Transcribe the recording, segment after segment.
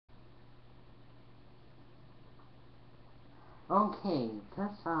Okay,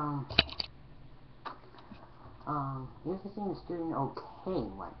 this everything is doing okay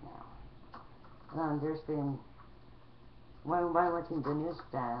right now. There's been while watching the news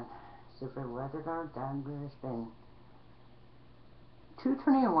that super weather alert that there's been two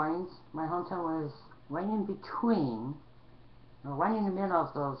tornado warnings. My hometown was right in between, or right in the middle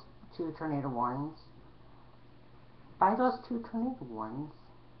of those two tornado warnings. By those two tornado warnings,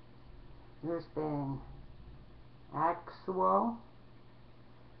 there's been actual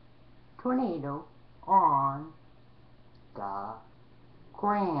tornado on the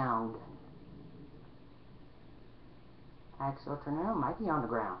ground. Actual tornado might be on the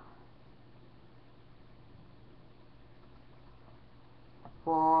ground.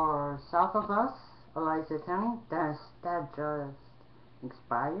 For south of us, Eliza County, that just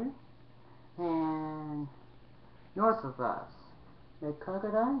expired. And north of us, the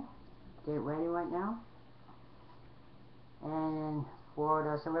Crocodile, get ready right now. And for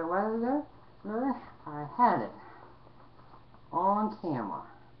the severe weather, I had it on camera.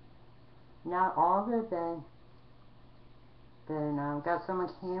 Not all of it, but got some on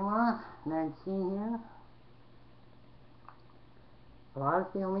camera. Let's see here. A lot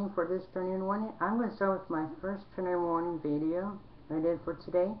of filming for this tornado warning. I'm going to start with my first tornado warning video I did for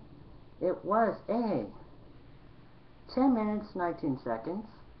today. It was a 10 minutes 19 seconds.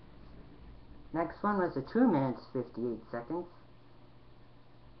 Next one was a 2 minutes 58 seconds.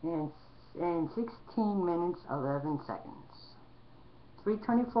 And 16 minutes 11 seconds.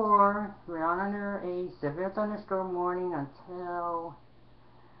 3:24. We're on under a severe thunderstorm warning until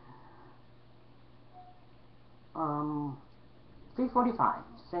 3:45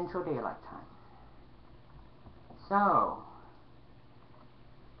 Central Daylight Time. So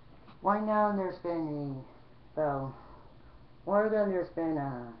right now there's been there's been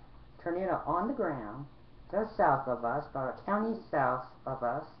a tornado on the ground just south of us, about a county south of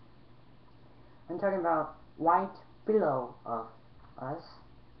us. I'm talking about right below of us.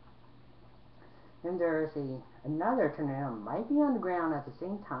 Then there's another tornado might be on the ground at the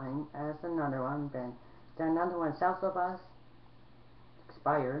same time as another one. Then another one south of us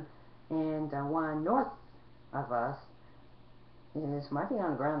expired, and one north of us might be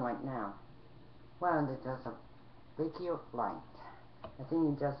on the ground right now. Well, there's just a big light. I think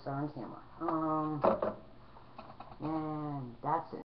you just saw on camera. And that's it.